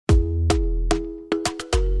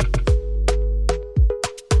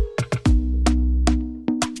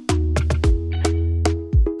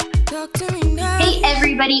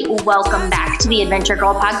everybody. Welcome back to the Adventure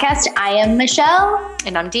Girl podcast. I am Michelle.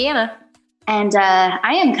 And I'm Deanna. And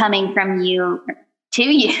I am coming from you, to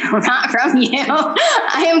you, not from you.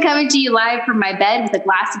 I am coming to you live from my bed with a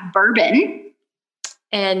glass of bourbon.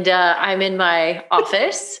 And I'm in my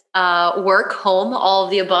office, work, home, all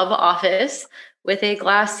of the above office with a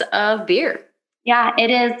glass of beer. Yeah,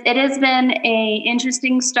 it is. It has been an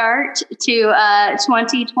interesting start to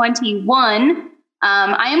 2021.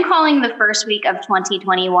 I am calling the first week of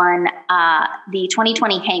 2021 the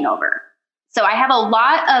 2020 hangover. So I have a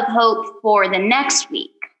lot of hope for the next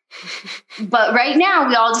week. But right now,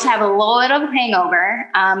 we all just have a little bit of a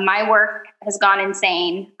hangover. My work has gone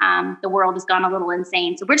insane. The world has gone a little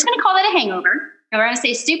insane. So we're just going to call that a hangover. And we're going to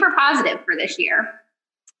stay super positive for this year.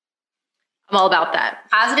 I'm all about that.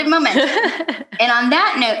 Positive momentum. And on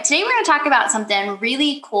that note, today we're going to talk about something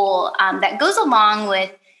really cool that goes along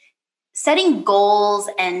with setting goals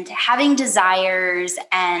and having desires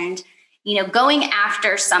and, going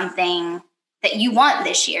after something that you want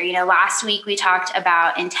this year. Last week we talked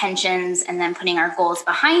about intentions and then putting our goals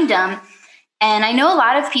behind them. And I know a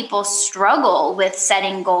lot of people struggle with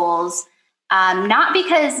setting goals, not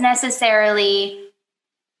because necessarily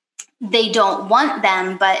they don't want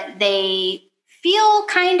them, but they feel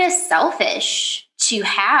kind of selfish to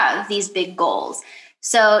have these big goals.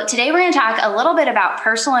 So today we're going to talk a little bit about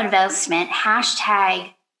personal investment,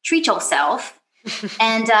 #treat yourself.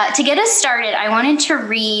 And to get us started, I wanted to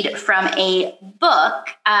read from a book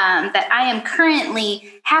that I am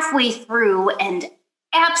currently halfway through and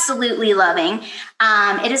absolutely loving.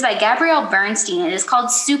 It is by Gabrielle Bernstein. It is called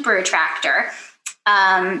Super Attractor.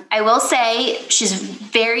 I will say she's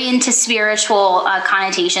very into spiritual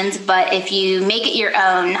connotations, but if you make it your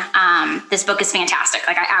own, this book is fantastic.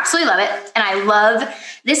 Like, I absolutely love it. And I love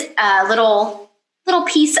this little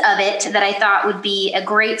piece of it that I thought would be a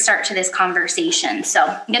great start to this conversation. So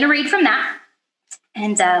I'm going to read from that,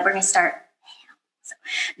 and we're going to start. So,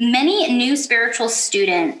 many new spiritual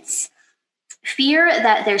students fear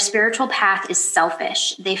that their spiritual path is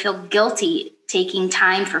selfish. They feel guilty taking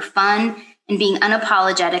time for fun and being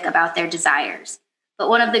unapologetic about their desires. But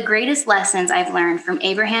one of the greatest lessons I've learned from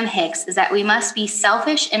Abraham Hicks is that we must be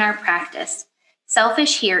selfish in our practice.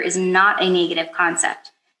 Selfish here is not a negative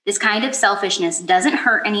concept. This kind of selfishness doesn't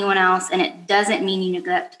hurt anyone else, and it doesn't mean you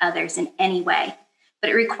neglect others in any way, but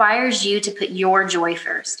it requires you to put your joy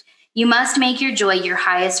first. You must make your joy your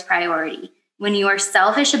highest priority. When you are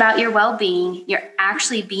selfish about your well-being, you're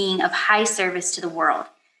actually being of high service to the world.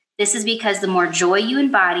 This is because the more joy you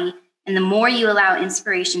embody and the more you allow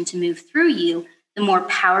inspiration to move through you, the more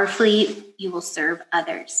powerfully you will serve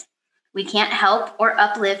others. We can't help or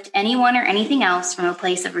uplift anyone or anything else from a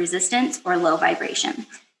place of resistance or low vibration.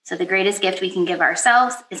 So the greatest gift we can give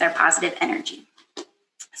ourselves is our positive energy.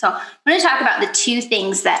 So I'm going to talk about the two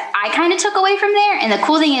things that I kind of took away from there. And the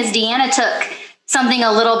cool thing is Deanna took something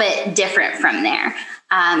a little bit different from there.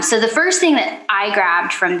 So the first thing that I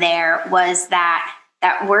grabbed from there was that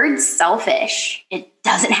word selfish, it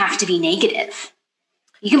doesn't have to be negative.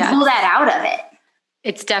 You can pull that out of it.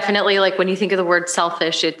 It's definitely like, when you think of the word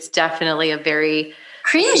selfish, it's definitely a very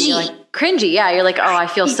cringy. Yeah. You're like, oh, I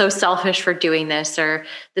feel so selfish for doing this, or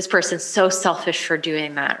this person's so selfish for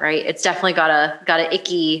doing that. Right. It's definitely got a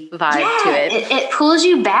icky vibe to it. It pulls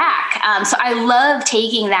you back. So I love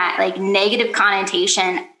taking that like negative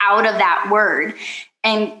connotation out of that word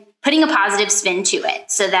and putting a positive spin to it,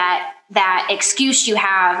 so that excuse you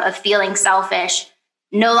have of feeling selfish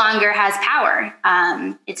no longer has power.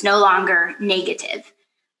 It's no longer negative.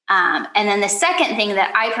 And then the second thing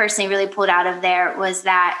that I personally really pulled out of there was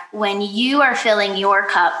that when you are filling your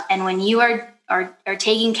cup and when you are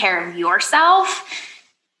taking care of yourself,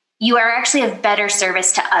 you are actually of better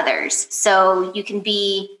service to others. So you can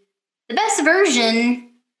be the best version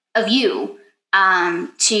of you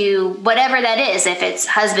to whatever that is, if it's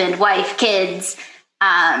husband, wife, kids,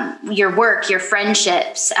 your work, your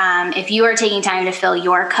friendships. If you are taking time to fill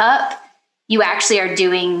your cup, you actually are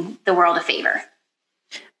doing the world a favor.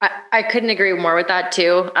 I couldn't agree more with that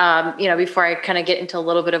too. Before I kind of get into a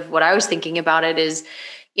little bit of what I was thinking about it is,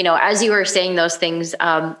 as you were saying those things,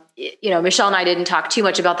 Michelle and I didn't talk too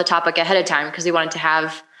much about the topic ahead of time because we wanted to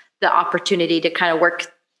have the opportunity to kind of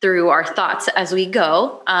work through our thoughts as we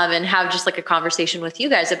go, and have just like a conversation with you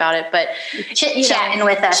guys about it. But chatting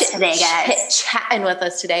with us today, guys. Chatting with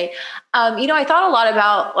us today. I thought a lot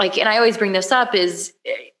about and I always bring this up, is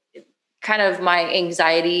kind of my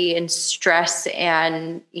anxiety and stress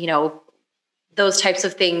and, those types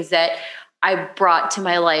of things that I brought to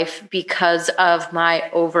my life because of my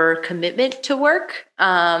overcommitment to work,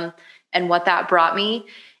 and what that brought me.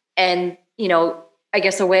 And, I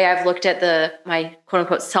guess the way I've looked at my quote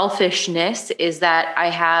unquote selfishness is that I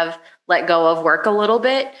have let go of work a little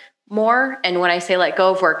bit more. And when I say let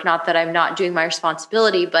go of work, not that I'm not doing my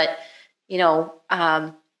responsibility, but,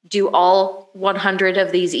 do all 100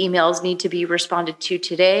 of these emails need to be responded to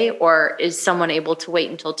today, or is someone able to wait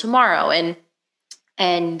until tomorrow? And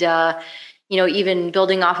even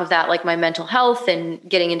building off of that, like my mental health and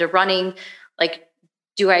getting into running, like,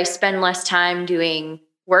 do I spend less time doing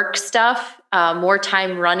work stuff, more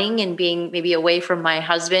time running and being maybe away from my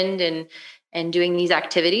husband and doing these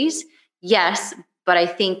activities? Yes. But I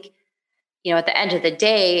think, at the end of the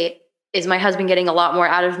day, is my husband getting a lot more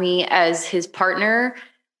out of me as his partner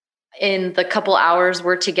in the couple hours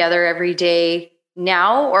we're together every day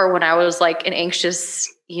now, or when I was like an anxious,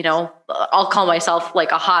 I'll call myself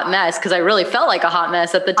like a hot mess, because I really felt like a hot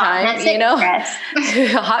mess at the time,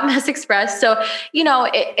 a hot mess express. So,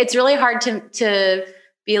 it's really hard to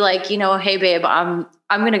be like, hey babe, I'm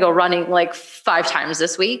going to go running like 5 times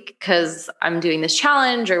this week because I'm doing this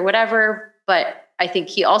challenge or whatever. But I think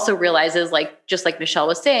he also realizes, like, just like Michelle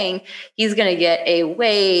was saying, he's going to get a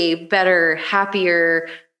way better, happier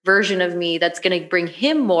version of me that's going to bring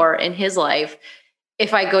him more in his life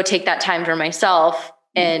if I go take that time for myself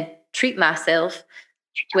and treat myself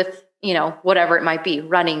with, whatever it might be,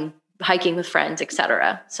 running, hiking with friends,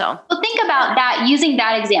 etc. So, well, think about that. Using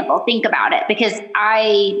that example, think about it, because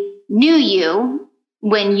I knew you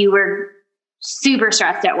when you were super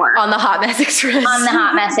stressed at work on the Hot Mess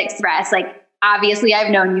Express. Like, obviously I've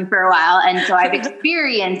known you for a while, and so I've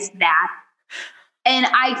experienced that. And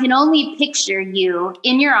I can only picture you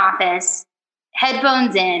in your office,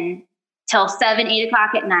 headphones in, till 7, 8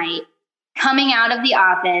 o'clock at night, coming out of the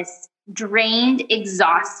office, drained,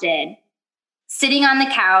 exhausted, sitting on the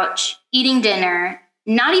couch, eating dinner,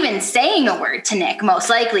 not even saying a word to Nick,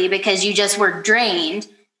 most likely, because you just were drained,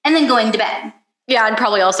 and then going to bed. Yeah, and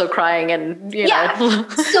probably also crying and, know.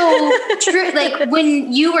 So true. Like,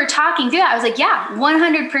 when you were talking through that, I was like, yeah,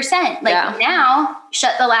 100%. Like, now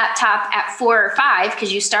shut the laptop at 4 or 5,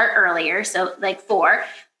 because you start earlier. So like 4,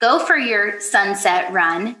 go for your sunset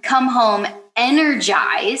run, come home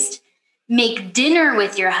energized, make dinner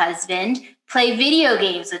with your husband, play video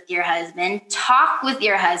games with your husband, talk with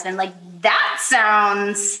your husband. Like, that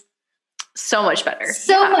sounds so much better.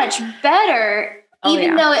 Much better,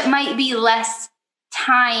 even though it might be less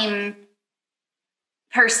time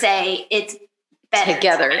per se, it's better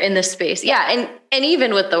together in the space. Yeah. And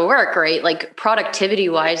even with the work, right? Like, productivity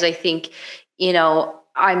wise, I think,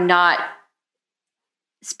 I'm not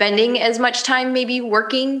spending as much time maybe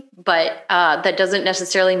working, but that doesn't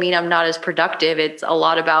necessarily mean I'm not as productive. It's a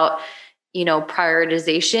lot about,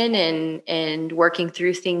 prioritization and working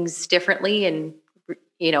through things differently and,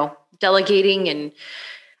 delegating. And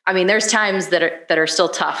I mean, there's times that are still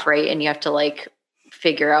tough, right? And you have to like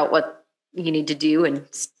figure out what you need to do and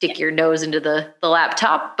stick your nose into the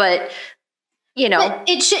laptop. But, but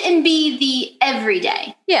it shouldn't be the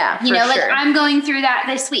everyday. Yeah. Like, I'm going through that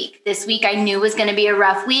this week. This week I knew was going to be a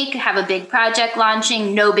rough week, have a big project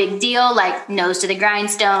launching, no big deal, like nose to the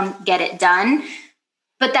grindstone, get it done.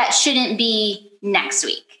 But that shouldn't be next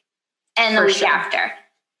week and the week after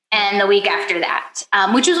and the week after that,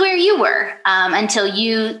 which is where you were until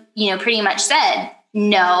you pretty much said,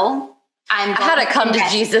 no, I had a come to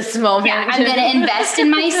Jesus moment. Yeah, I'm going to invest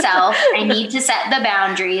in myself. I need to set the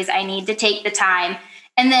boundaries. I need to take the time.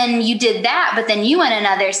 And then you did that, but then you went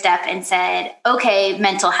another step and said, okay,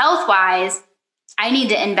 mental health wise, I need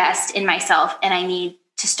to invest in myself, and I need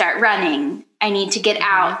to start running. I need to get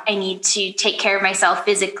out. I need to take care of myself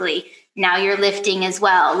physically. Now you're lifting as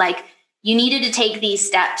well. Like, you needed to take these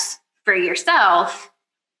steps for yourself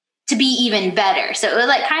to be even better. So it was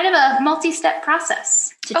like kind of a multi-step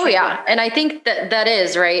process. And I think that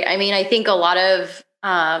is right. I mean, I think a lot of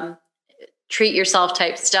treat yourself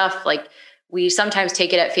type stuff, like, we sometimes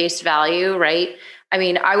take it at face value, right? I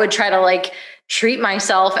mean, I would try to like treat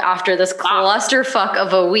myself after this clusterfuck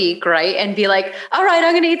of a week, right? And be like, all right,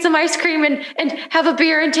 I'm going to eat some ice cream and have a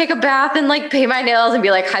beer and take a bath and like paint my nails and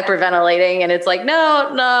be like hyperventilating. And it's like,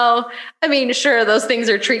 no. I mean, sure, those things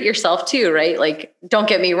are treat yourself too, right? Like, don't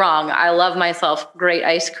get me wrong. I love myself great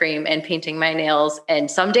ice cream and painting my nails.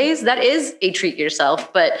 And some days that is a treat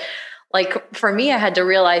yourself. But like, for me, I had to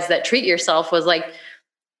realize that treat yourself was like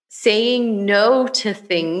saying no to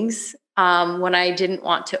things when I didn't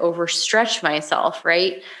want to overstretch myself,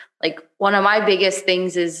 right? Like, one of my biggest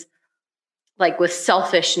things is like with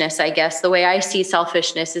selfishness, I guess. The way I see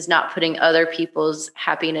selfishness is not putting other people's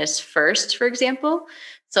happiness first, for example.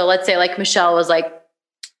 So let's say like Michelle was like,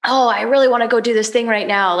 oh, I really want to go do this thing right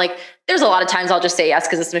now. Like there's a lot of times I'll just say yes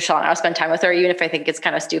because it's Michelle and I'll spend time with her, even if I think it's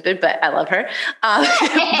kind of stupid, but I love her.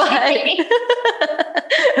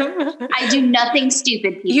 I do nothing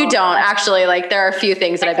stupid, people. You don't actually. Like there are a few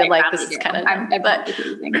things that I've been like, this is kind of,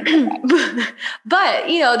 but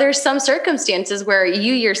you know, there's some circumstances where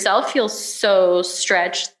you yourself feel so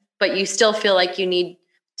stretched, but you still feel like you need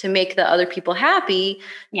to make the other people happy,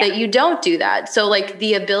 that you don't do that. So like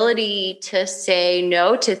the ability to say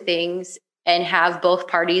no to things and have both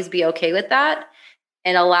parties be okay with that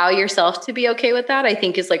and allow yourself to be okay with that, I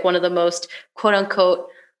think is like one of the most quote unquote,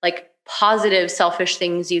 like positive, selfish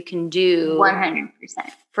things you can do 100%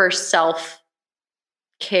 for self-care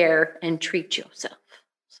and treat yourself.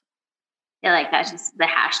 I feel like that's just the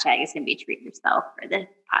hashtag is going to be treat yourself for the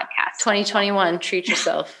podcast. 2021, treat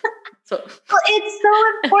yourself. Well, it's so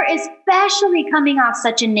important, especially coming off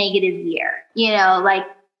such a negative year. You know, like,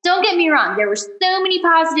 don't get me wrong, there were so many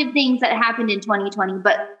positive things that happened in 2020,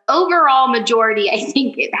 but overall majority, I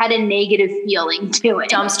think it had a negative feeling to it.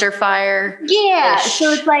 Dumpster fire. Yeah.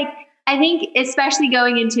 So it's like, I think especially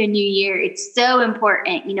going into a new year, it's so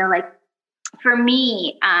important, you know, like for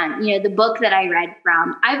me, you know, the book that I read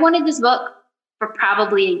from, I wanted this book for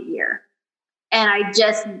probably a year. And I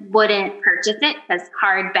just wouldn't purchase it because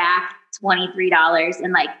hardback, $23.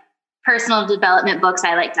 And like personal development books,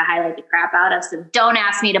 I like to highlight the crap out of. So don't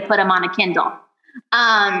ask me to put them on a Kindle.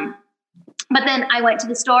 But then I went to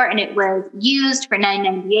the store and it was used for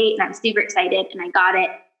 $9.98 and I was super excited and I got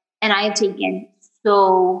it. And I have taken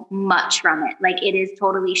so much from it. Like it is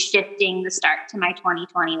totally shifting the start to my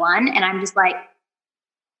 2021. And I'm just like,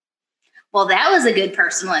 well, that was a good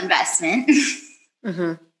personal investment.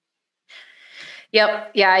 Mm-hmm.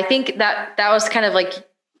 Yep. Yeah. I think that was kind of like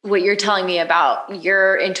what you're telling me about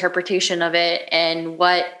your interpretation of it and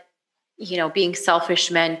what, you know, being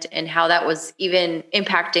selfish meant and how that was even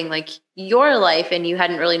impacting like your life and you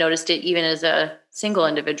hadn't really noticed it even as a single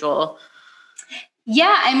individual.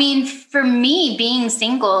 Yeah. I mean, for me being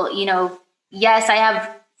single, you know, yes, I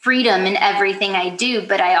have freedom in everything I do,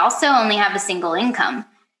 but I also only have a single income.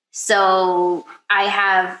 So I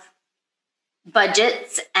have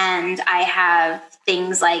budgets and I have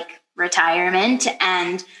things like retirement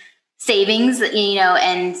and savings, you know,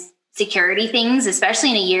 and security things,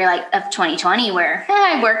 especially in a year like of 2020 where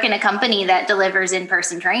I work in a company that delivers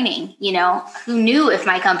in-person training. You know, who knew if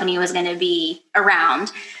my company was going to be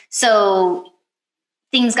around? So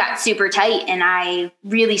things got super tight and I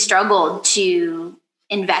really struggled to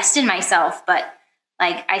invest in myself. But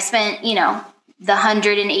like I spent, you know, the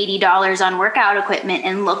 $180 on workout equipment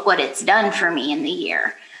and look what it's done for me in the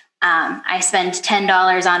year. I spend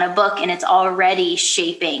 $10 on a book and it's already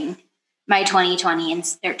shaping my 2020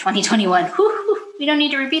 or 2021. We don't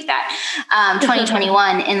need to repeat that.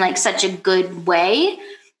 2021 in like such a good way.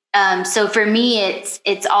 So for me,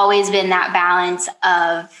 it's always been that balance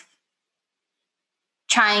of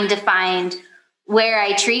trying to find where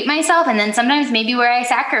I treat myself and then sometimes maybe where I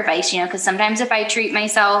sacrifice, you know, because sometimes if I treat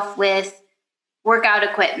myself with workout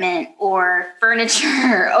equipment or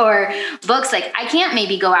furniture or books, like I can't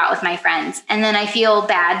maybe go out with my friends and then I feel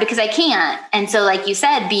bad because I can't. And so like you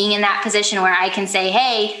said, being in that position where I can say,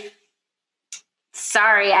 hey,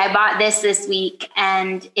 sorry, I bought this week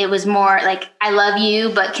and it was more like, I love you,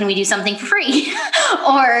 but can we do something for free?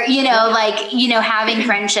 Or, you know, like, you know, having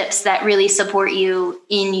friendships that really support you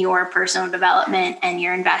in your personal development and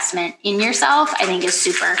your investment in yourself, I think is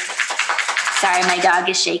super. Sorry, my dog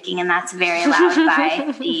is shaking and that's very loud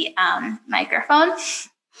by the microphone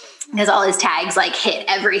because all his tags like hit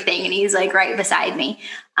everything and he's like right beside me.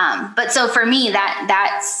 But so for me,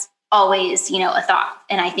 that's always, you know, a thought.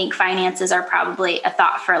 And I think finances are probably a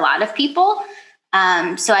thought for a lot of people.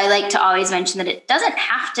 So I like to always mention that it doesn't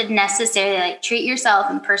have to necessarily like treat yourself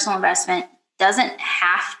and personal investment doesn't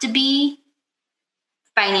have to be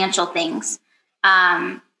financial things.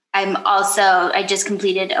 I just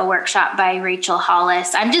completed a workshop by Rachel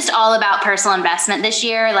Hollis. I'm just all about personal investment this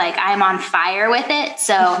year. Like I'm on fire with it.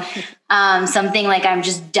 So something like I'm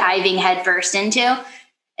just diving headfirst into.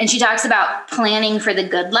 And she talks about planning for the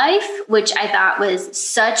good life, which I thought was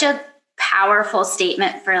such a powerful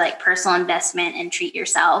statement for like personal investment and treat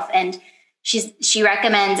yourself. And she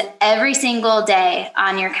recommends every single day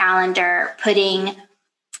on your calendar putting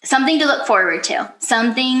something to look forward to,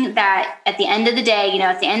 something that at the end of the day, you know,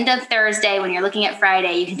 at the end of Thursday, when you're looking at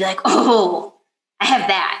Friday, you can be like, oh, I have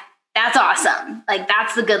that. That's awesome. Like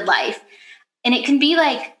that's the good life. And it can be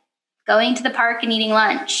like going to the park and eating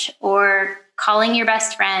lunch or calling your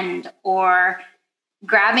best friend or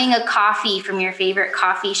grabbing a coffee from your favorite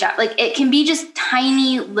coffee shop. Like it can be just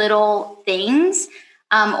tiny little things.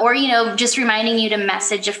 Or, just reminding you to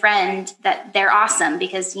message a friend that they're awesome,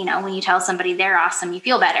 because, when you tell somebody they're awesome, you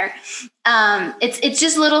feel better. It's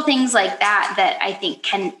just little things like that I think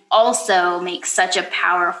can also make such a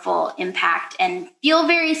powerful impact and feel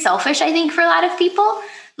very selfish, I think, for a lot of people.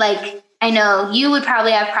 Like, I know you would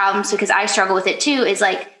probably have problems because I struggle with it too, is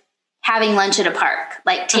like having lunch at a park,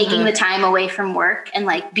 like taking the time away from work and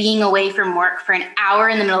like being away from work for an hour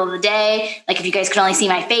in the middle of the day. Like, if you guys could only see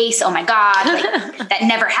my face, oh my God, like that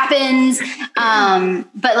never happens.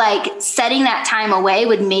 But like setting that time away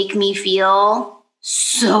would make me feel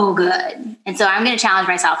so good. And so I'm going to challenge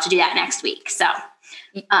myself to do that next week. So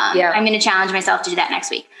I'm going to challenge myself to do that next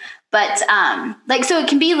week. But so it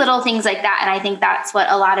can be little things like that. And I think that's what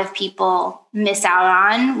a lot of people miss out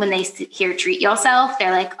on when they hear treat yourself.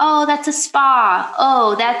 They're like, oh, that's a spa.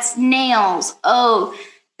 Oh, that's nails. Oh,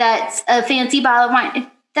 that's a fancy bottle of wine. It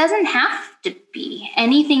doesn't have to be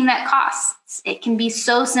anything that costs. It can be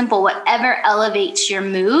so simple. Whatever elevates your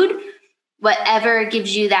mood, whatever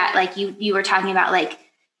gives you that, like you were talking about, like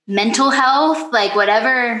mental health, like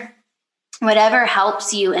whatever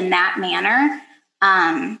helps you in that manner.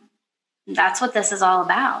 That's what this is all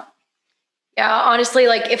about. Yeah, honestly,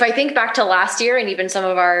 like if I think back to last year and even some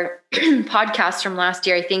of our podcasts from last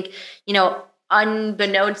year, I think,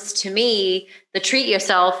 unbeknownst to me, the treat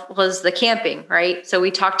yourself was the camping, right? So we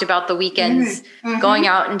talked about the weekends going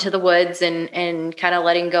out into the woods and kind of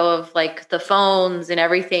letting go of like the phones and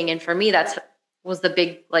everything. And for me, was the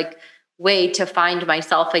big like way to find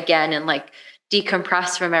myself again and like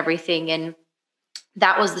decompress from everything. And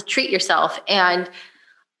that was the treat yourself. And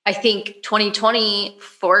I think 2020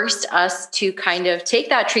 forced us to kind of take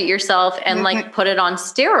that treat yourself and like put it on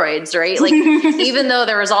steroids, right? Like, even though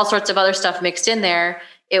there was all sorts of other stuff mixed in there,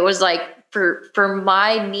 it was like for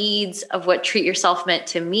my needs of what treat yourself meant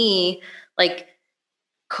to me, like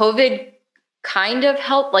COVID kind of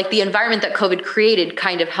helped, like the environment that COVID created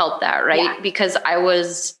kind of helped that, right? Yeah. Because I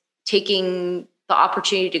was taking the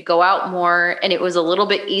opportunity to go out more, and it was a little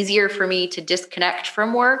bit easier for me to disconnect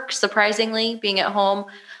from work, surprisingly, being at home.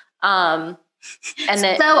 And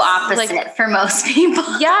then so opposite like, for most people.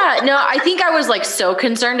 Yeah, no, I think I was like so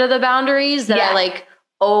concerned of the boundaries that I like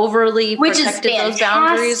overly protected those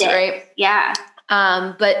boundaries, right? Yeah.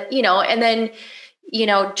 But and then,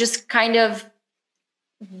 just kind of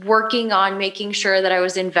working on making sure that I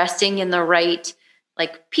was investing in the right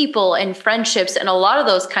like people and friendships. And a lot of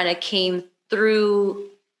those kind of came through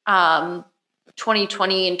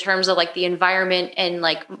 2020 in terms of like the environment and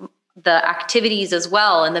like the activities as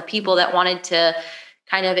well. And the people that wanted to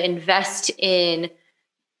kind of invest in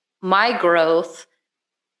my growth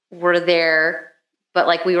were there, but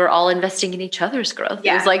like we were all investing in each other's growth.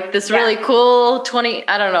 Yeah. It was like this really cool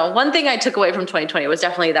I don't know. One thing I took away from 2020 was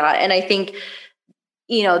definitely that. And I think,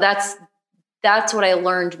 that's what I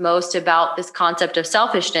learned most about this concept of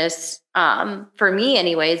selfishness, for me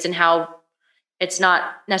anyways, and how it's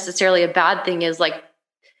not necessarily a bad thing is like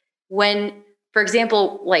when, for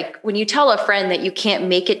example, like when you tell a friend that you can't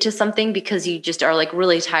make it to something because you just are like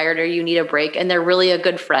really tired or you need a break and they're really a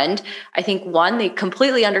good friend, I think one, they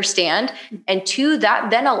completely understand. And two, that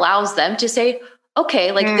then allows them to say,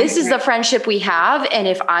 okay, like this is the friendship we have. And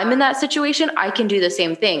if I'm in that situation, I can do the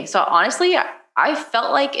same thing. So honestly, I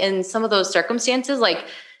felt like in some of those circumstances, like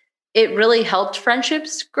it really helped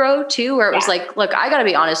friendships grow too, where it was like, look, I gotta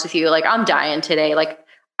be honest with you. Like I'm dying today. Like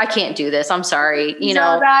I can't do this. I'm sorry.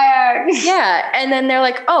 Tired. Yeah. And then they're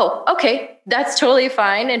like, oh, okay, that's totally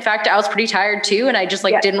fine. In fact, I was pretty tired too. And I just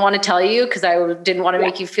like didn't want to tell you because I didn't want to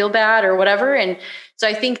make you feel bad or whatever. And so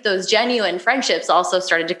I think those genuine friendships also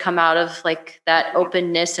started to come out of like that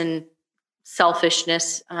openness and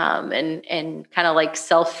selfishness, and kind of like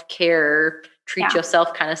self-care, treat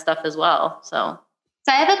yourself kind of stuff as well. So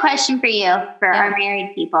I have a question for you for our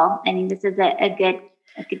married people. I mean, this is a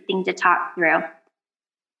good thing to talk through.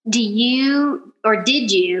 Do you, or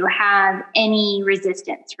did you have any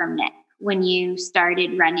resistance from Nick when you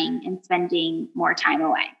started running and spending more time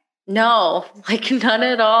away? No, like none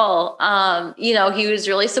at all. He was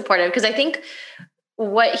really supportive because I think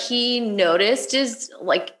what he noticed is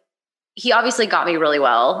like, he obviously got me really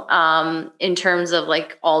well, in terms of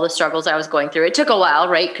like all the struggles I was going through. It took a while,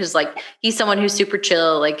 right? Cause like, he's someone who's super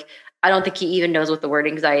chill. Like, I don't think he even knows what the word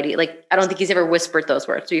anxiety, like, I don't think he's ever whispered those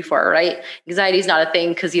words before, right? Anxiety is not a thing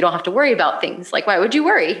because you don't have to worry about things. Like, why would you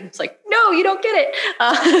worry? It's like, no, you don't get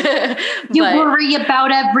it. You worry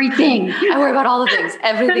about everything. I worry about all the things.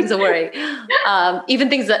 Everything's a worry. Even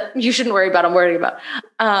things that you shouldn't worry about, I'm worried about.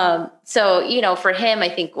 So, for him, I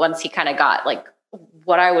think once he kind of got like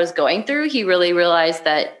what I was going through, he really realized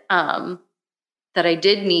that, that I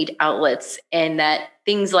did need outlets and that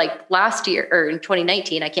things like last year or in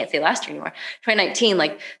 2019, I can't say last year anymore, 2019,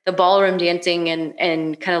 like the ballroom dancing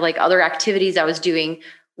and kind of like other activities I was doing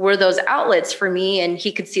were those outlets for me. And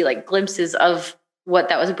he could see like glimpses of what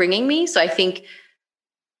that was bringing me. So I think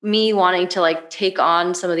me wanting to like take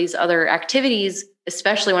on some of these other activities,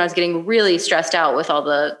 especially when I was getting really stressed out with all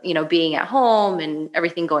the, being at home and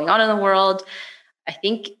everything going on in the world, I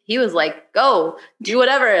think he was like, go do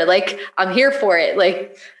whatever. Like, I'm here for it.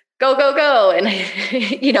 Like, go, go, go. And,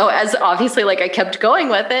 as obviously like I kept going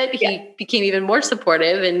with it, he became even more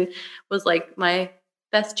supportive and was like my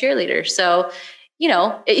best cheerleader. So,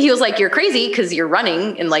 he was like, you're crazy because you're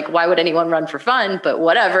running and like, why would anyone run for fun? But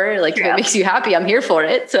whatever, like if it makes you happy, I'm here for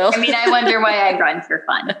it. So, I wonder why I run for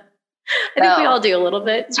fun. I think we all do a little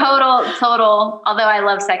bit. Total. Although I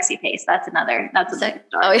love sexy pace. That's another story.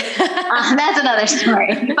 Oh, yeah. That's another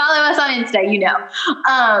story. Follow us on Insta,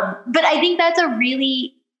 But I think that's a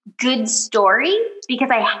really good story because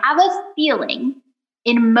I have a feeling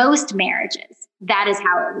in most marriages, that is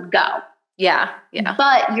how it would go. Yeah. Yeah.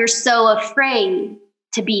 But you're so afraid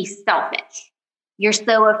to be selfish. You're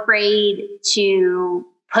so afraid to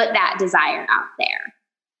put that desire out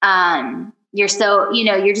there. You're so,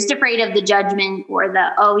 you're just afraid of the judgment or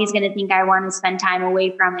he's going to think I want to spend time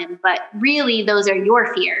away from him. But really, those are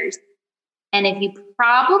your fears. And if you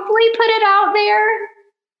probably put it out there,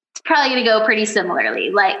 it's probably going to go pretty similarly.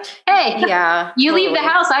 Like, hey, you leave the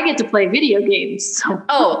house, I get to play video games. So.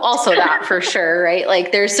 Oh, also that for sure, right?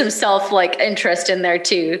 Like there's some self interest in there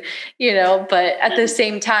too, but at the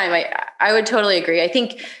same time, I would totally agree. I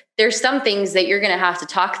think there's some things that you're going to have to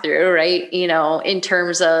talk through, right? In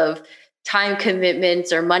terms of time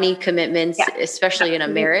commitments or money commitments, especially in a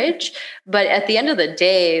marriage. But at the end of the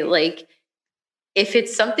day, like if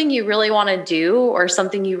it's something you really want to do or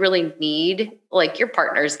something you really need, like your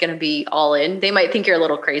partner is going to be all in. They might think you're a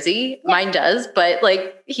little crazy. Yeah. Mine does, but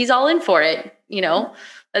like he's all in for it.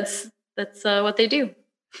 That's what they do.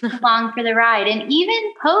 Along for the ride. And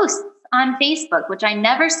even posts on Facebook, which I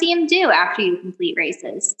never see him do after you complete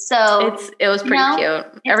races. So it was pretty cute.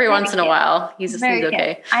 Every once in a while, he's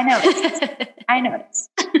okay. I noticed.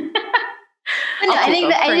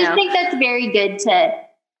 I just think that's very good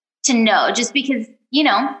to know, just because,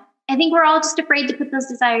 I think we're all just afraid to put those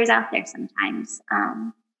desires out there sometimes.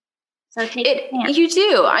 So take it. You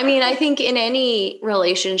do. I think in any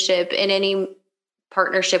relationship, in any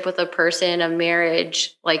partnership with a person, a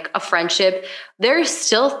marriage, like a friendship, there's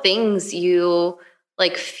still things you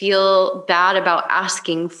like feel bad about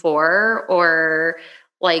asking for, or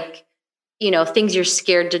like, things you're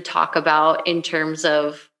scared to talk about in terms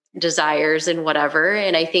of desires and whatever.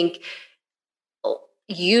 And I think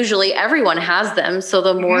usually everyone has them. So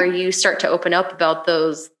the more you start to open up about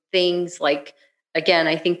those things, like, again,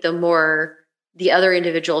 I think the more the other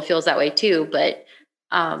individual feels that way too. But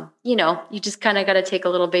you just kind of got to take a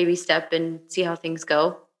little baby step and see how things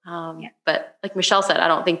go. But like Michelle said, I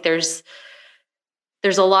don't think there's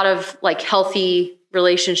a lot of like healthy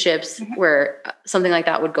relationships where something like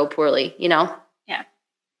that would go poorly, Yeah.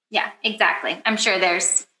 Yeah, exactly. I'm sure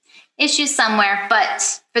there's issues somewhere,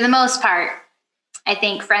 but for the most part, I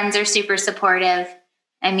think friends are super supportive.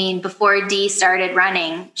 Before Dee started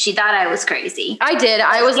running, she thought I was crazy. I did.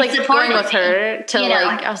 I was like going with her to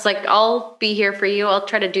I was like, I'll be here for you. I'll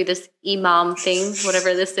try to do this EMOM thing,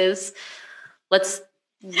 whatever this is. Let's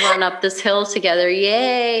run up this hill together.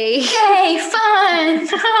 Yay. Yay, fun.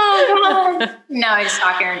 Oh, fun. No, I just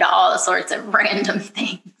talking her into all sorts of random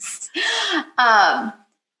things.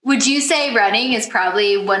 Would you say running is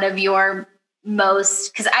probably one of your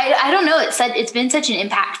most, because I don't know, it's been such an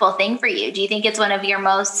impactful thing for you. Do you think it's one of your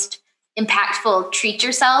most impactful treat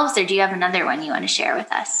yourselves, or do you have another one you want to share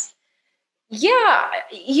with us? Yeah,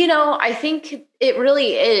 I think it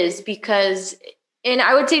really is, because, and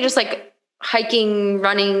I would say just like hiking,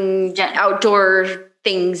 running, outdoor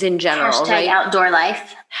things in general. Hashtag right? Outdoor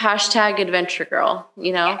life. Hashtag adventure girl,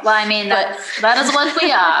 Well, that is what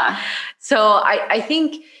we are. So I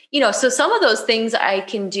think, so some of those things I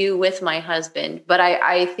can do with my husband, but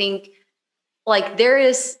I think like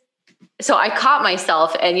so I caught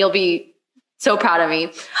myself, and you'll be so proud of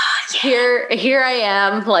me. Here I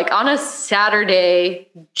am, like on a Saturday,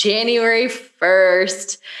 January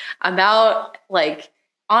 1st, I'm out like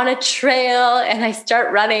on a trail, and I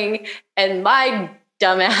start running, and my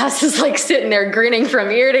dumbass is like sitting there grinning from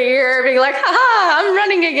ear to ear, being like, ha, I'm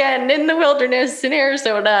running again in the wilderness in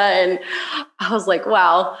Arizona. And I was like,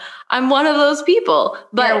 wow, I'm one of those people.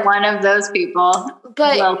 But you're one of those people.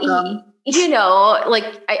 But welcome.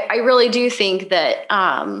 Like I really do think that,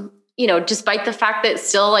 despite the fact that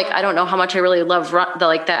still, like, I don't know how much I really love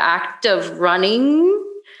the act of running.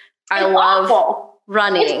 I love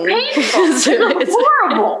running. It's painful. It's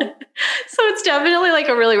horrible. So it's definitely like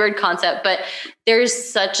a really weird concept, but there's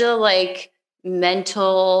such a like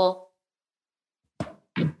mental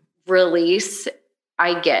release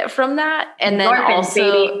I get from that. And then also,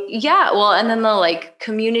 baby. Yeah, well, and then the like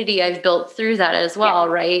community I've built through that as well,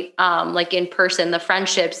 right? Like in person, the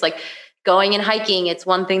friendships, like going and hiking. It's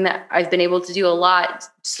one thing that I've been able to do a lot,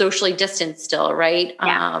 socially distanced still, right?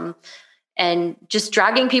 Yeah. And just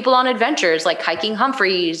dragging people on adventures, like hiking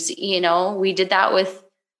Humphreys. You know, we did that with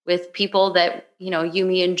people that, you know,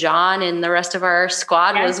 Yumi and John and the rest of our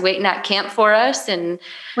squad was waiting at camp for us, and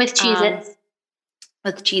with Cheez-Its.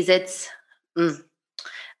 With Cheez-Its.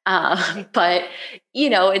 But you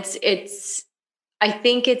know, it's, I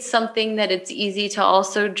think it's something that it's easy to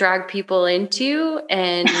also drag people into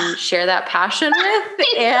and share that passion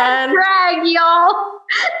with. And drag, y'all.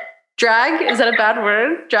 Drag? Is that a bad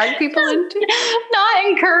word? Drag people into? Not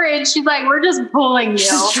encourage. She's like, we're just pulling you.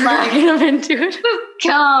 Just dragging them into it.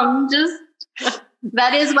 Come,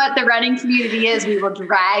 that is what the running community is. We will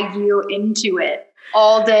drag you into it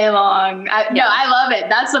all day long. No, I love it.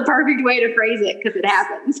 That's the perfect way to phrase it because it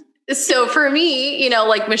happens. So for me, you know,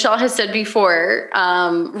 like Michelle has said before,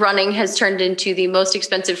 running has turned into the most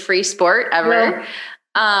expensive free sport ever.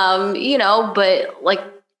 Yeah. You know, but like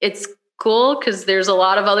it's cool because there's a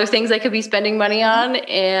lot of other things I could be spending money on,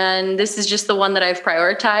 and this is just the one that I've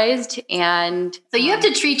prioritized. And so you have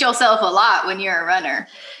to treat yourself a lot when you're a runner.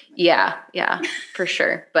 Yeah, for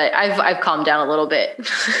sure. But I've calmed down a little bit.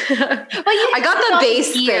 Well, I got the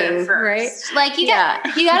base thing, right? Like you got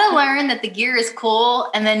to learn that the gear is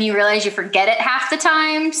cool, and then you realize you forget it half the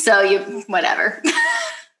time. So whatever.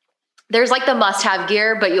 There's like the must-have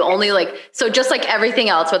gear, but you only so just like everything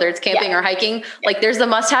else, whether it's camping or hiking, like there's the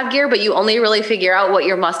must-have gear, but you only really figure out what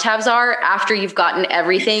your must-haves are after you've gotten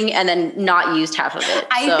everything and then not used half of it.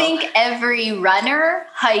 I think every runner,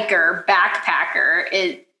 hiker, backpacker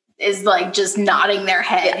is like just nodding their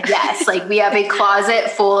head. Yes. Like we have a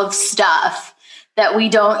closet full of stuff that we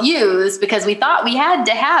don't use because we thought we had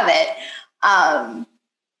to have it.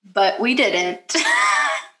 But we didn't.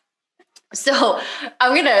 So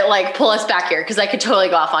I'm going to like pull us back here because I could totally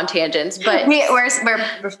go off on tangents, but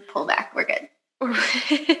we're pulled back. We're good.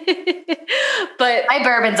 But my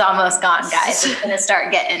bourbon's almost gone, guys. It's going to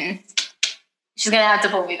start she's going to have to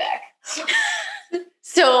pull me back.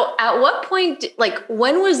 So at what point, like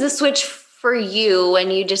when was the switch for you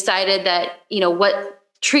when you decided that, you know, what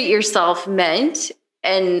treat yourself meant,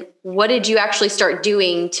 and what did you actually start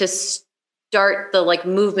doing to start the like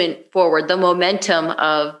movement forward, the momentum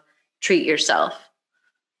of treat yourself?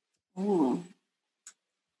 Ooh.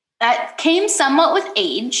 That came somewhat with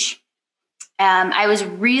age. I was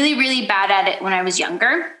really, really bad at it when I was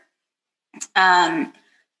younger.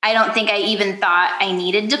 I don't think I even thought I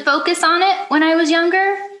needed to focus on it when I was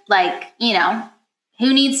younger. Like, you know,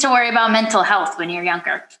 who needs to worry about mental health when you're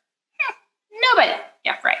younger? Nobody.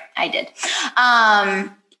 Yeah, right. I did.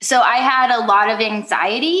 So I had a lot of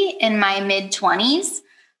anxiety in my mid-20s.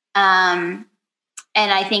 And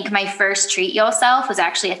I think my first treat yourself was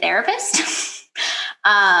actually a therapist.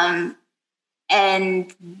 And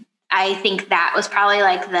I think that was probably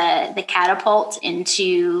like the catapult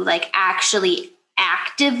into like actually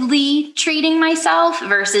actively treating myself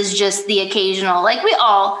versus just the occasional, like we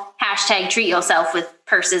all #treat yourself with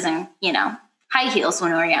purses and, you know, high heels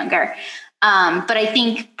when we were younger. But I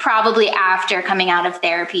think probably after coming out of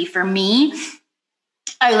therapy for me,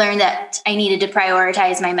 I learned that I needed to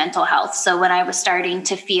prioritize my mental health. So when I was starting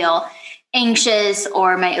to feel anxious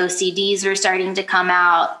or my OCDs were starting to come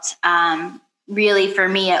out, really for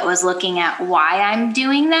me, it was looking at why I'm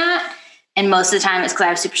doing that. And most of the time it's because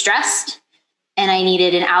I was super stressed and I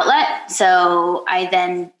needed an outlet. So I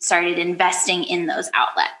then started investing in those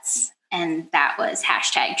outlets. And that was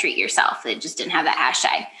 #treat yourself. It just didn't have that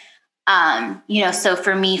hashtag. You know, so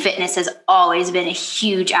for me, fitness has always been a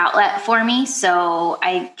huge outlet for me. So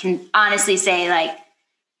I can honestly say like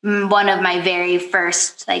one of my very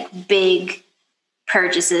first like big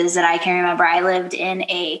purchases that I can remember, I lived in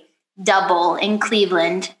a double in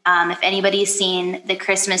Cleveland. If anybody's seen The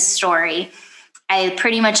Christmas Story, I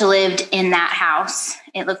pretty much lived in that house.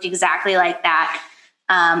 It looked exactly like that.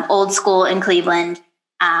 Old school in Cleveland.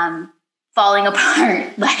 Falling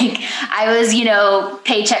apart. Like I was, you know,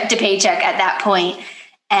 paycheck to paycheck at that point.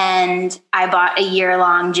 And I bought a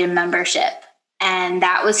year-long gym membership. And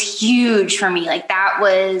that was huge for me. Like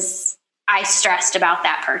I stressed about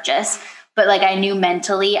that purchase, but like I knew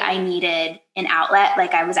mentally I needed an outlet.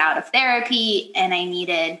 Like I was out of therapy and I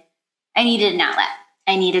needed an outlet.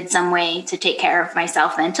 I needed some way to take care of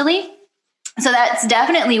myself mentally. So that's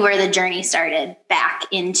definitely where the journey started back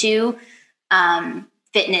into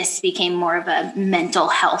fitness became more of a mental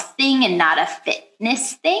health thing and not a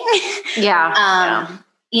fitness thing. Yeah.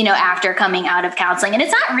 You know, after coming out of counseling. And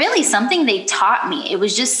it's not really something they taught me. It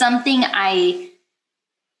was just something I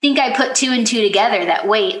think I put 2 and 2 together that,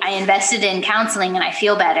 wait, I invested in counseling and I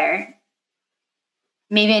feel better.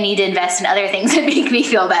 Maybe I need to invest in other things that make me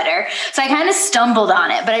feel better. So I kind of stumbled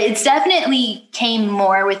on it, but it's definitely came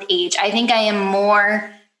more with age. I think I am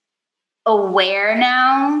more aware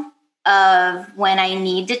now of when I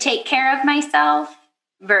need to take care of myself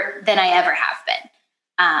than I ever have been.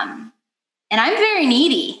 And I'm very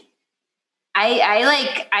needy.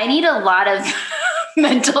 I need a lot of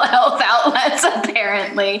mental health outlets,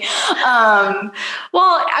 apparently.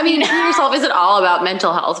 Well, I mean, treat yourself isn't all about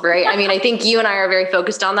mental health, right? I mean, I think you and I are very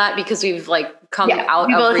focused on that because we've come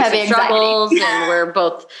out of recent struggles and we're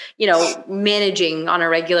both, managing on a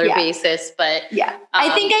regular basis. But I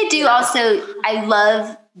think I do also, I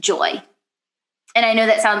love joy. And I know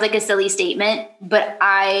that sounds like a silly statement, but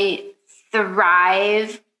I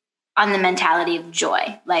thrive on the mentality of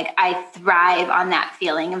joy. Like I thrive on that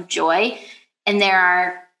feeling of joy. And there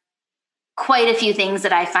are quite a few things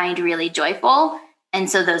that I find really joyful. And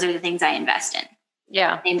so those are the things I invest in.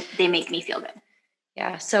 Yeah. They make me feel good.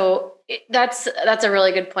 Yeah. So that's a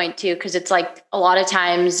really good point too. Cause it's like a lot of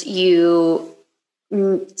times like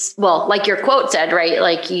your quote said, right?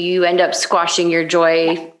 Like you end up squashing your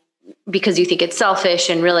joy because you think it's selfish,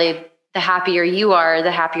 and really the happier you are,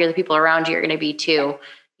 the happier the people around you are going to be too.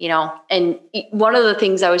 And one of the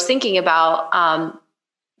things I was thinking about,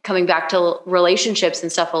 coming back to relationships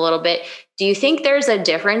and stuff a little bit, do you think there's a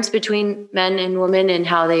difference between men and women in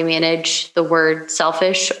how they manage the word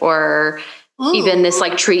selfish, or even this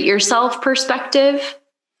treat yourself perspective?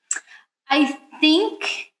 I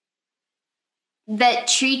think that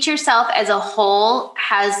treat yourself as a whole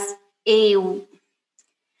has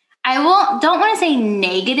don't want to say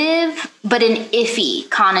negative, but an iffy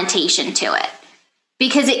connotation to it,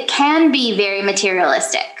 because it can be very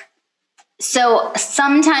materialistic. So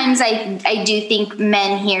sometimes I do think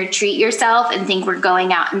men here treat yourself and think we're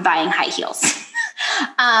going out and buying high heels.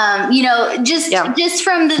 Just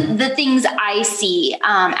from the things I see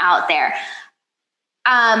out there.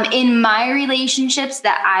 In my relationships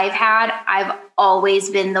that I've had, I've always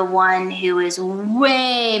been the one who is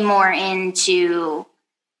way more into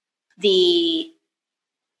the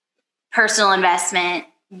personal investment,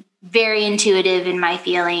 very intuitive in my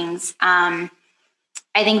feelings.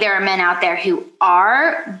 I think there are men out there who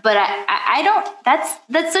are, but I don't,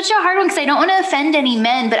 that's such a hard one because I don't want to offend any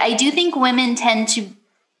men, but I do think women tend to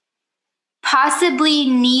possibly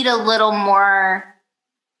need a little more,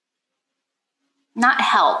 not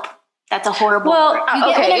help. That's a horrible word.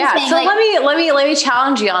 Okay, yeah. So let me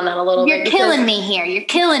challenge you on that a little bit. You're killing me here. You're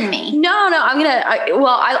killing me. No, I'm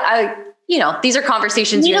gonna. These are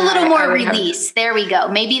conversations. You need a little more release. There we go.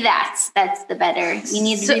 Maybe that's the better. You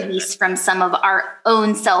need release from some of our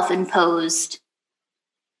own self-imposed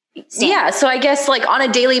standards. Yeah. So I guess on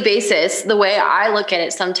a daily basis, the way I look at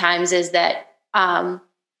it sometimes is that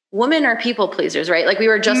women are people pleasers, right? Like we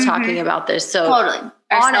were just talking about this. So totally.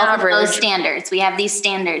 On average, standards. We have these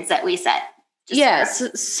standards that we set.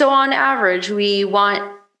 Yes. So on average, we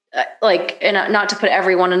want and not to put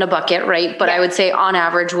everyone in a bucket, right? But I would say on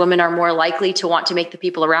average, women are more likely to want to make the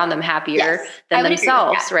people around them happier than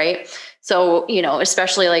themselves, right? So,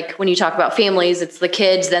 especially when you talk about families, it's the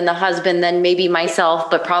kids, then the husband, then maybe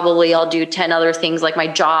myself, but probably I'll do 10 other things like my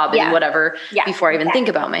job and whatever before I even think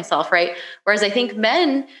about myself, right? Whereas I think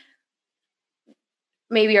men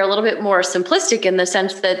maybe are a little bit more simplistic in the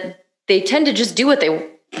sense that they tend to just do what they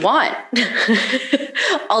want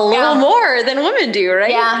a little more than women do,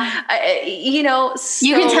 right? Yeah. You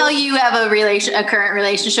can tell you have a current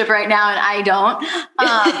relationship right now, and I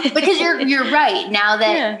don't, because you're right. Now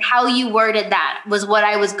that how you worded that was what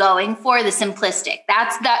I was going for, the simplistic.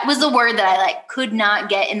 That was the word that I could not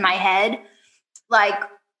get in my head.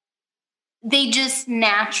 They just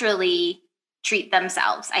naturally treat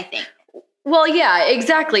themselves, I think. Well, yeah,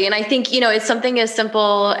 exactly. And I think, it's something as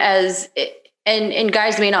simple as, and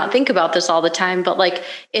guys may not think about this all the time, but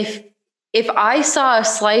if I saw a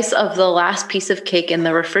slice of the last piece of cake in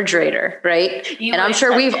the refrigerator, right? And I'm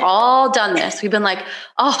sure we've all done this. We've been like,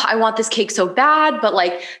 oh, I want this cake so bad, but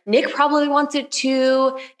Nick probably wants it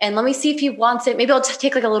too. And let me see if he wants it. Maybe I'll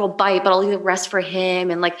take a little bite, but I'll leave the rest for him.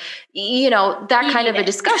 And that kind of a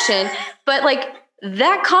discussion. But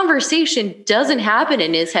that conversation doesn't happen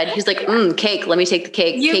in his head. He's like, cake, let me take the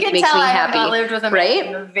cake. You cake can makes tell me I happy. have not lived with a man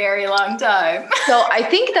in a very long time. So I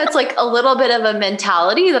think that's a little bit of a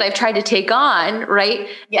mentality that I've tried to take on, right?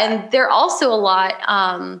 Yeah. And they're also a lot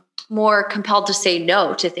more compelled to say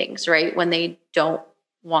no to things, right? When they don't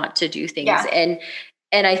want to do things. Yeah.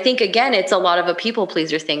 And I think, again, it's a lot of a people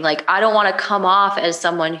pleaser thing. Like, I don't want to come off as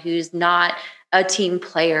someone who's not a team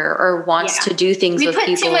player or wants to do things with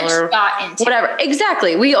people too much or thought into whatever.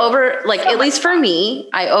 Exactly. We at least for me,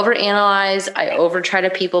 I overanalyze, I over try to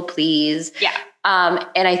people please. Yeah.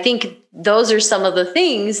 And I think those are some of the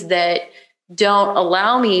things that don't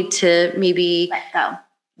allow me to maybe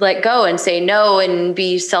let go and say no and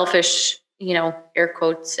be selfish, air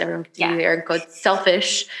quotes, everyone can do air quotes,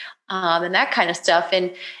 selfish, and that kind of stuff.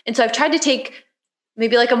 And so I've tried to take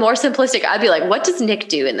maybe like a more simplistic, I'd be like, what does Nick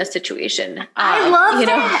do in this situation? I love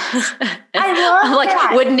that. I'm like,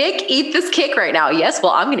 that. Would Nick eat this cake right now? Yes.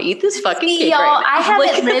 Well, I'm going to eat this fucking cake right now. I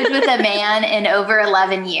haven't lived with a man in over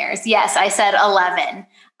 11 years. Yes, I said 11.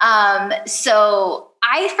 So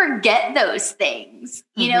I forget those things,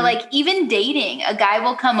 like even dating, a guy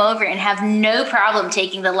will come over and have no problem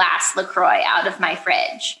taking the last LaCroix out of my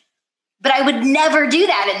fridge, but I would never do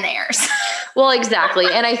that in theirs. Well, exactly.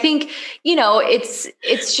 And I think,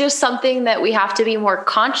 it's just something that we have to be more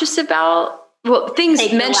conscious about. Well, things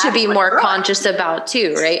men should be more conscious about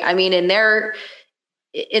too, right? I mean, in their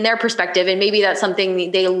perspective, and maybe that's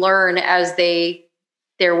something they learn as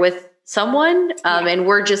they're with someone. And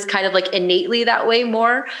we're just kind of like innately that way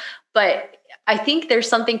more. But I think there's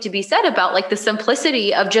something to be said about like the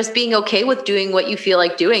simplicity of just being okay with doing what you feel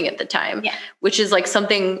like doing at the time, which is like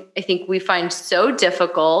something I think we find so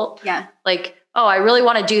difficult. Yeah. Like, oh, I really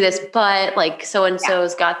want to do this, but like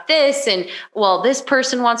so-and-so's got this, and well, this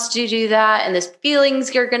person wants to do that, and this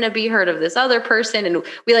feelings you're going to be hurt of this other person. And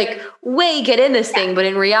we like get in this thing, but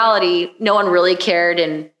in reality, no one really cared.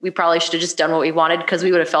 And we probably should have just done what we wanted because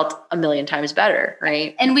we would have felt a million times better.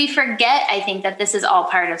 Right. And we forget, I think, that this is all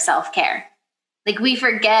part of self-care. Like we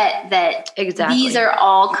forget that these are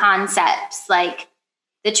all concepts, like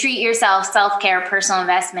the treat yourself, self-care, personal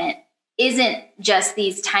investment isn't just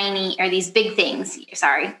these tiny or these big things.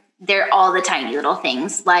 Sorry. They're all the tiny little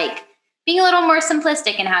things, like being a little more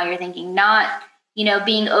simplistic in how you're thinking, not,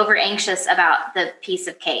 being over anxious about the piece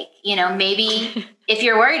of cake. Maybe if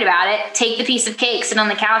you're worried about it, take the piece of cake, sit on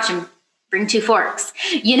the couch and bring 2 forks,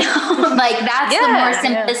 like that's the more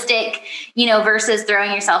simplistic, versus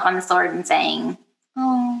throwing yourself on the sword and saying,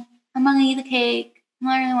 oh, I'm going to eat the cake.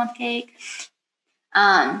 I really want the cake.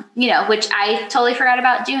 Which I totally forgot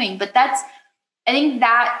about doing, but I think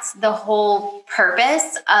that's the whole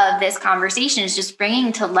purpose of this conversation, is just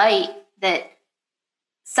bringing to light that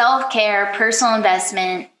self-care, personal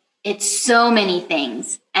investment, it's so many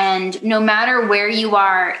things. And no matter where you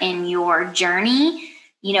are in your journey,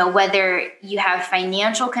 whether you have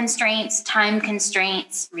financial constraints, time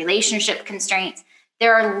constraints, relationship constraints,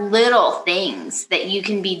 there are little things that you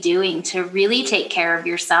can be doing to really take care of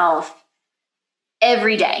yourself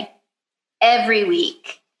every day, every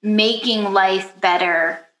week. Making life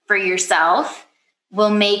better for yourself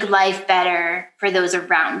will make life better for those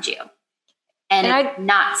around you. And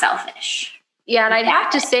not selfish. Yeah. And I'd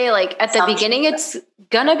have to say, like, at the beginning, it's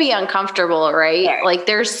going to be uncomfortable, right? Very. Like,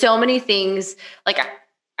 there's so many things. Like,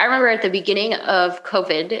 I remember at the beginning of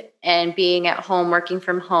COVID and being at home, working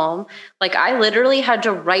from home, like I literally had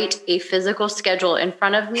to write a physical schedule in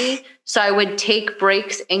front of me. So I would take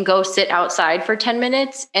breaks and go sit outside for 10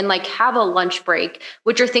 minutes and like have a lunch break,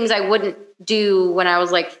 which are things I wouldn't do when I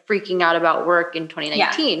was like freaking out about work in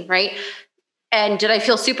 2019. Right. And did I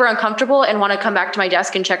feel super uncomfortable and want to come back to my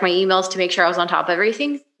desk and check my emails to make sure I was on top of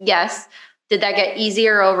everything? Yes. Did that get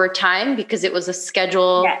easier over time because it was a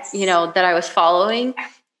schedule, that I was following?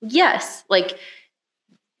 Yes. Like,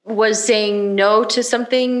 was saying no to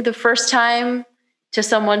something the first time to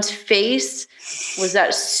someone's face, was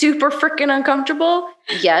that super freaking uncomfortable?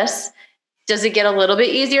 Yes. Does it get a little bit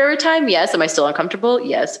easier over time? Yes. Am I still uncomfortable?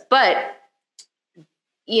 Yes. But,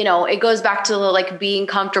 it goes back to the like being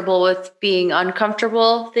comfortable with being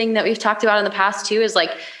uncomfortable thing that we've talked about in the past too, is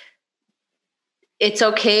like, it's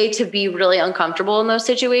okay to be really uncomfortable in those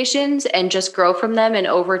situations and just grow from them. And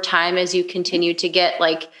over time, as you continue to get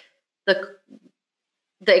like the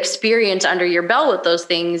experience under your belt with those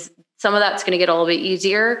things, some of that's going to get a little bit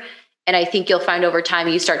easier. And I think you'll find over time,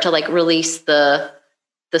 you start to like release the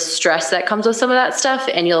stress that comes with some of that stuff.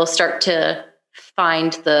 And you'll start to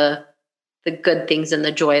find the good things and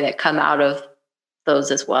the joy that come out of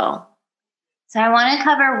those as well. So I want to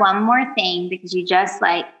cover one more thing, because you just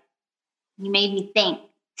you made me think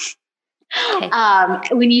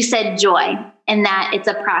when you said joy, and that it's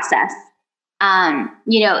a process.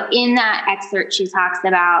 In that excerpt, she talks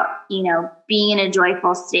about, being in a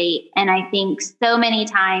joyful state. And I think so many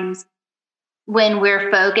times when we're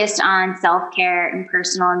focused on self-care and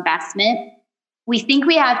personal investment, we think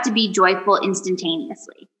we have to be joyful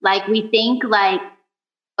instantaneously. Like we think like,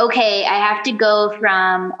 okay, I have to go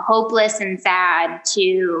from hopeless and sad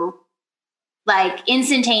to like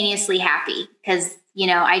instantaneously happy because, you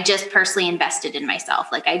know, I just personally invested in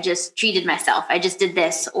myself. Like I just treated myself. I just did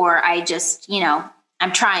this, or I just, you know,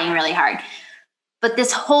 I'm trying really hard. But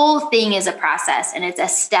this whole thing is a process, and it's a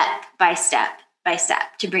step by step by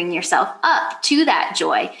step to bring yourself up to that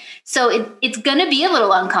joy. So it's going to be a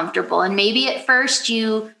little uncomfortable. And maybe at first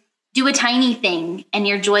you do a tiny thing and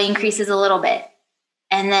your joy increases a little bit.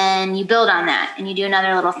 And then you build on that and you do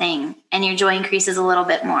another little thing and your joy increases a little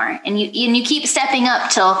bit more. And you keep stepping up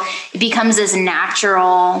till it becomes this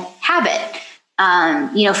natural habit.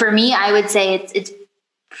 You know, for me, I would say it's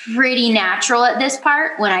pretty natural at this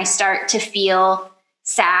part when I start to feel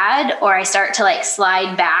sad or I start to like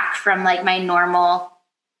slide back from like my normal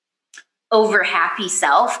over happy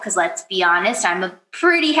self. Cause let's be honest, I'm a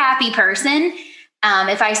pretty happy person.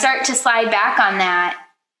 If I start to slide back on that,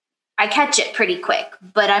 I catch it pretty quick,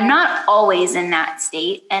 but I'm not always in that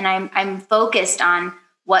state. And I'm focused on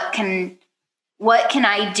what can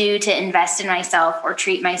I do to invest in myself or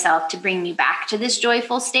treat myself to bring me back to this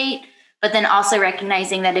joyful state. But then also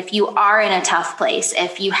recognizing that if you are in a tough place,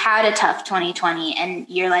 if you had a tough 2020 and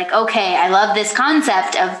you're like, okay, I love this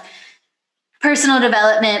concept of personal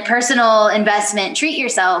development, personal investment, treat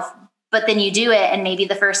yourself, but then you do it. And maybe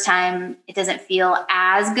the first time it doesn't feel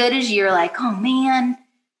as good as you're like, oh man,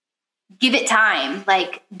 give it time.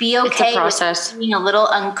 Like be okay with being a little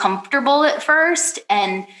uncomfortable at first.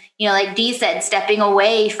 And, you know, like Dee said, stepping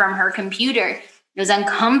away from her computer, it was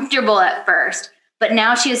uncomfortable at first, but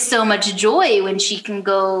now she has so much joy when she can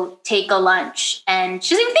go take a lunch and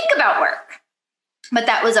she doesn't even think about work. But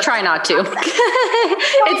that was try not to.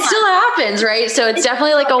 It still happens, right? So it's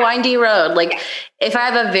definitely like a windy road. Like if I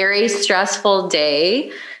have a very stressful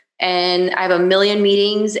day and I have a million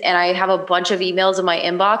meetings and I have a bunch of emails in my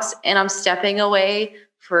inbox and I'm stepping away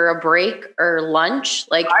for a break or lunch,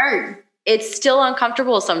 like it's still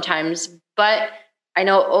uncomfortable sometimes, but I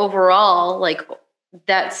know overall, like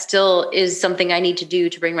that still is something I need to do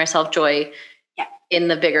to bring myself joy in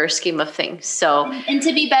the bigger scheme of things. So, and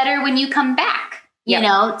to be better when you come back, you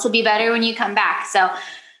know, to be better when you come back. So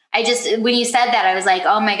when you said that, I was like,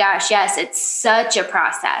 oh my gosh, yes, it's such a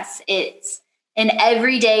process. It's an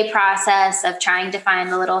everyday process of trying to find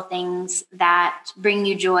the little things that bring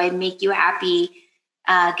you joy, make you happy,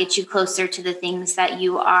 get you closer to the things that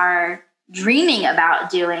you are dreaming about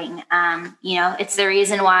doing. You know, it's the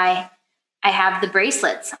reason why I have the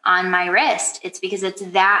bracelets on my wrist. It's because it's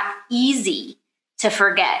that easy to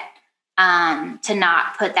forget, to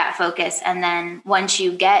not put that focus. And then once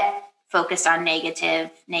you get focused on negative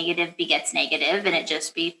begets negative, and it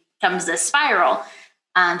just becomes this spiral.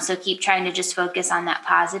 So keep trying to just focus on that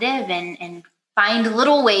positive and find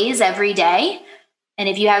little ways every day. And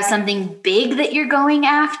if you have something big that you're going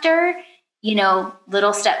after, you know,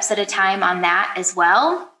 little steps at a time on that as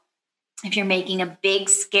well. If you're making a big,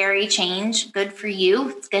 scary change, good for you.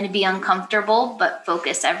 It's going to be uncomfortable, but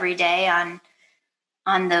focus every day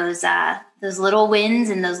on those little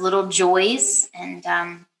wins and those little joys. And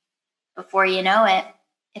before you know it,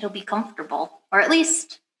 it'll be comfortable, or at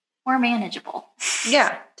least more manageable.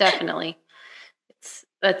 Yeah, definitely.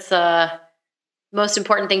 That's most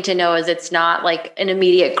important thing to know is it's not like an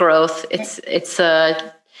immediate growth. It's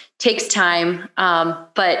takes time.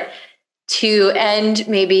 But to end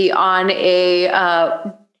maybe on a,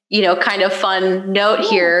 kind of fun note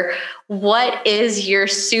here, what is your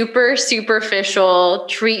super superficial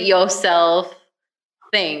treat yourself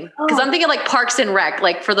thing? Because I'm thinking like Parks and Rec,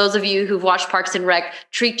 like for those of you who've watched Parks and Rec,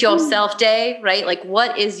 treat yourself day, right? Like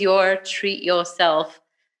what is your treat yourself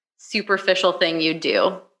superficial thing you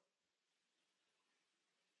do?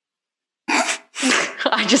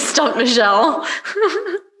 I just stumped Michelle.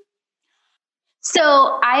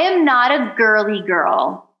 So I am not a girly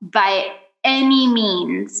girl by any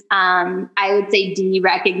means. I would say Dee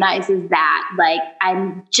recognizes that. Like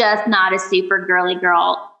I'm just not a super girly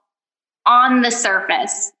girl on the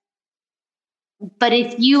surface. But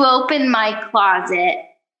if you open my closet,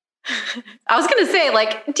 I was going to say,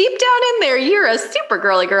 like, deep down in there, you're a super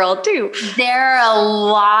girly girl too. There are a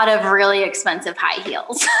lot of really expensive high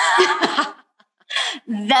heels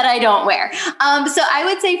that I don't wear. So I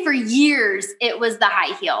would say for years, it was the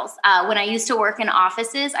high heels. When I used to work in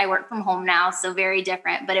offices, I work from home now, so very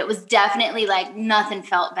different. But it was definitely like nothing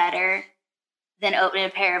felt better than opening a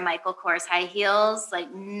pair of Michael Kors high heels.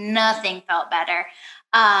 Like nothing felt better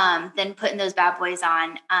than putting those bad boys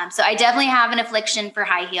on. So I definitely have an affliction for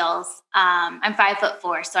high heels. I'm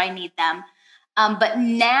 5'4", so I need them. But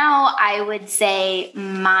now I would say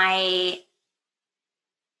my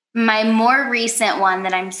My more recent one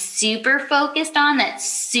that I'm super focused on, that's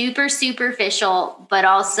super superficial, but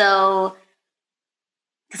also,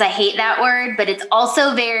 because I hate that word, but it's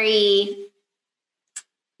also very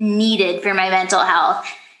needed for my mental health,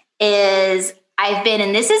 is I've been,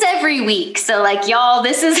 and this is every week. So like, y'all,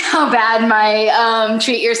 this is how bad my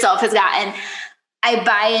treat yourself has gotten. I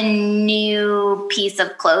buy a new piece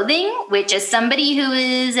of clothing, which is somebody who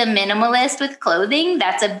is a minimalist with clothing.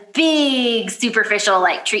 That's a big superficial,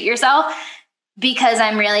 like treat yourself, because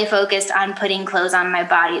I'm really focused on putting clothes on my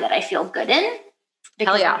body that I feel good in.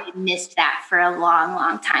 Because I missed that for a long,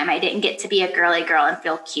 long time. I didn't get to be a girly girl and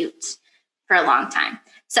feel cute for a long time.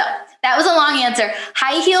 So that was a long answer.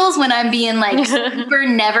 High heels when I'm being like super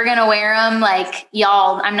never going to wear them. Like,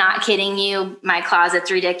 y'all, I'm not kidding you. My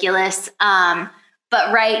closet's ridiculous.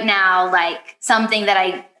 But right now, like something that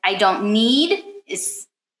I don't need is,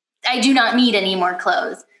 I do not need any more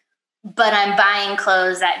clothes, but I'm buying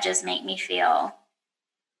clothes that just make me feel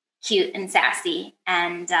cute and sassy.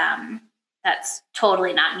 And that's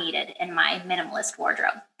totally not needed in my minimalist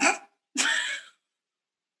wardrobe.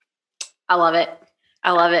 I love it.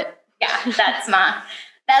 I love it. Yeah, that's my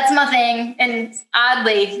thing. And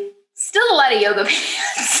oddly, still a lot of yoga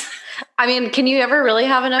pants. I mean, can you ever really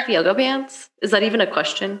have enough yoga pants? Is that even a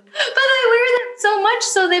question? But I wear them so much,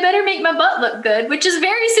 so they better make my butt look good, which is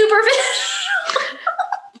very superficial.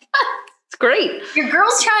 It's great. Your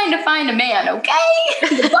girl's trying to find a man, okay?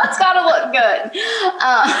 The butt's got to look good.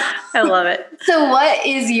 I love it. So what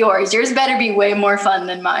is yours? Yours better be way more fun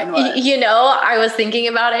than mine was. You know, I was thinking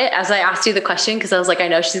about it as I asked you the question because I was like, I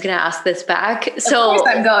know she's going to ask this back. Of course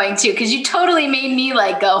I'm going to, because you totally made me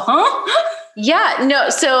like go, huh? Yeah, no.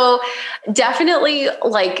 So definitely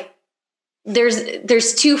like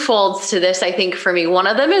there's two folds to this, I think, for me. One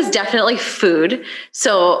of them is definitely food.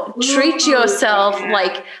 So treat yourself. Yeah.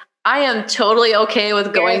 Like I am totally okay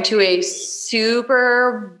with going to a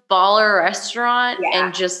super baller restaurant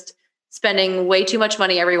and just spending way too much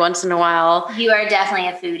money every once in a while. You are definitely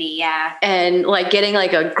a foodie. Yeah. And like getting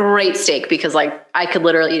like a great steak, because like I could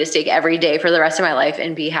literally eat a steak every day for the rest of my life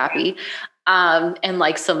and be happy. And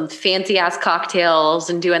like some fancy ass cocktails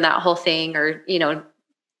and doing that whole thing, or, you know,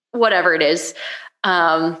 whatever it is.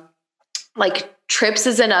 Like trips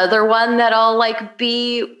is another one that I'll like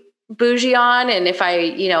be bougie on. And if I,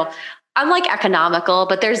 you know, I'm like economical,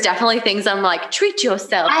 but there's definitely things I'm like, treat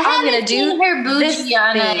yourself. I'm going to do her bougie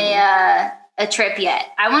on a trip yet.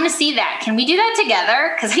 I want to see that. Can we do that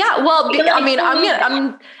together? Because I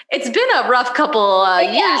mean, it's been a rough couple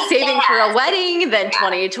years saving for a wedding. Then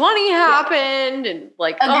 2020 happened, and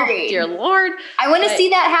like, agreed. Oh dear Lord, I want to see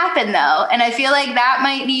that happen though, and I feel like that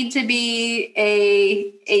might need to be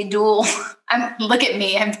a dual. Look at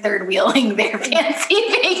me, I'm third wheeling their fancy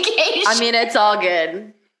vacation. I mean, it's all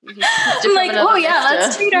good. I'm like, oh yeah,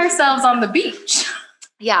 let's treat ourselves on the beach.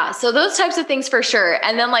 Yeah. So those types of things for sure.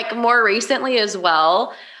 And then like more recently as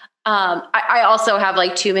well, I also have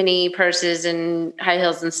like too many purses and high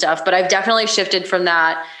heels and stuff, but I've definitely shifted from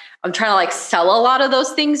that. I'm trying to like sell a lot of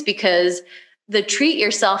those things, because the treat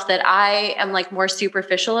yourself that I am like more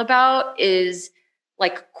superficial about is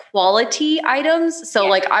like quality items. So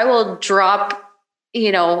like I will drop,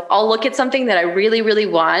 you know, I'll look at something that I really, really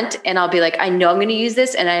want, and I'll be like, I know I'm going to use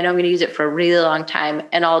this, and I know I'm going to use it for a really long time.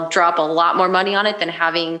 And I'll drop a lot more money on it than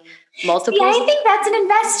having multiple. Yeah, I think that's an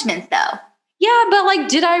investment though. Yeah, but like,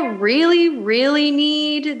 did I really, really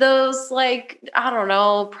need those, like, I don't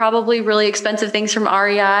know, probably really expensive things from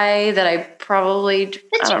REI that I probably,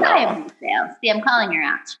 but I don't know. Buy them on sale. See, I'm calling her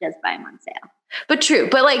out. She does buy them on sale. But true.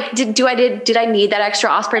 But like, did I need that extra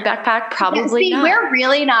Osprey backpack? Probably not. We're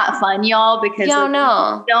really not fun, y'all, because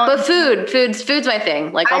no. But food's my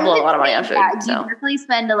thing. Like I'll blow a lot of money on food. Yeah, you definitely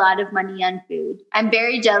spend a lot of money on food. I'm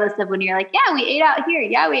very jealous of when you're like, yeah, we ate out here.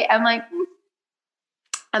 Yeah, I'm like,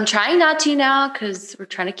 I'm trying not to now, because we're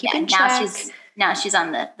trying to keep in check. Now she's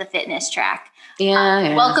on the fitness track.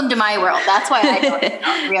 Yeah, Welcome to my world. That's why I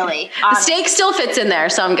don't really. The steak still fits in there,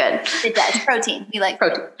 so I'm good. It does. Protein. We like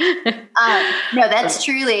protein. No, that's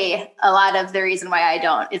truly a lot of the reason why I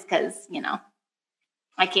don't, is because, you know,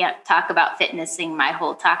 I can't talk about fitnessing my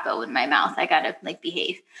whole taco with my mouth. I gotta like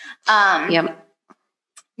behave. Yep.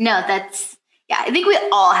 No, I think we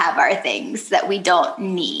all have our things that we don't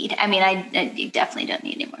need. I mean, I definitely don't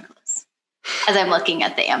need any more clothes. As I'm looking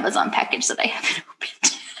at the Amazon package that I haven't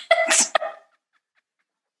opened.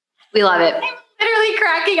 We love it. I'm literally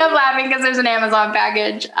cracking up laughing because there's an Amazon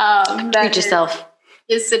package. Treat yourself.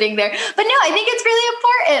 Is sitting there. But no, I think it's really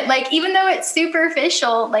important. Like, even though it's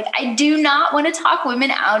superficial, like I do not want to talk women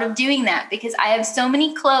out of doing that, because I have so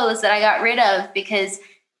many clothes that I got rid of because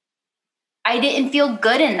I didn't feel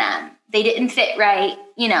good in them. they didn't fit right,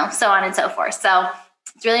 so on and so forth. So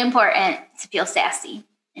it's really important to feel sassy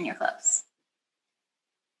in your clothes.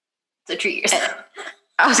 So treat yourself.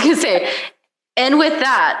 I was going to say, and with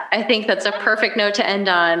that, I think that's a perfect note to end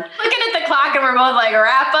on. Looking at the clock and we're both like,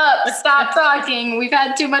 wrap up, stop talking. We've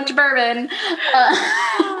had too much bourbon.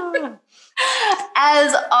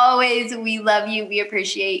 As always, we love you. We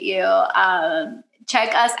appreciate you.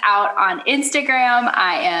 Check us out on Instagram.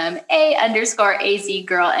 I am _AZ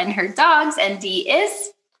girl and her dogs, and D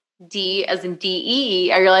is D as in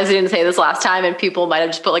DE. I realized I didn't say this last time and people might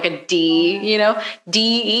have just put like a D,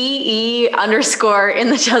 DEE _ in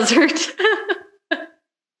the desert.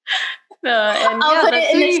 I'll put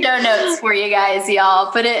it in the show notes for you guys,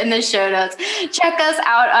 y'all. Put it in the show notes. Check us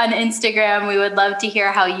out on Instagram. We would love to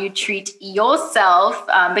hear how you treat yourself,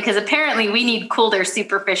 because apparently we need cooler,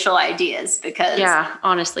 superficial ideas. Because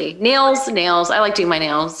honestly, nails. I like doing my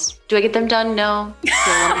nails. Do I get them done? No.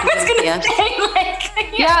 I was gonna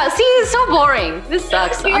say, yeah. See, it's so boring. This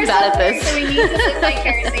sucks. I'm bad at this. So we need to live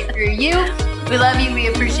vicariously through you. We love you. We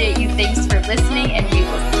appreciate you. Thanks for listening, and we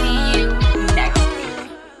will see you next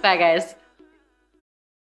week. Bye, guys.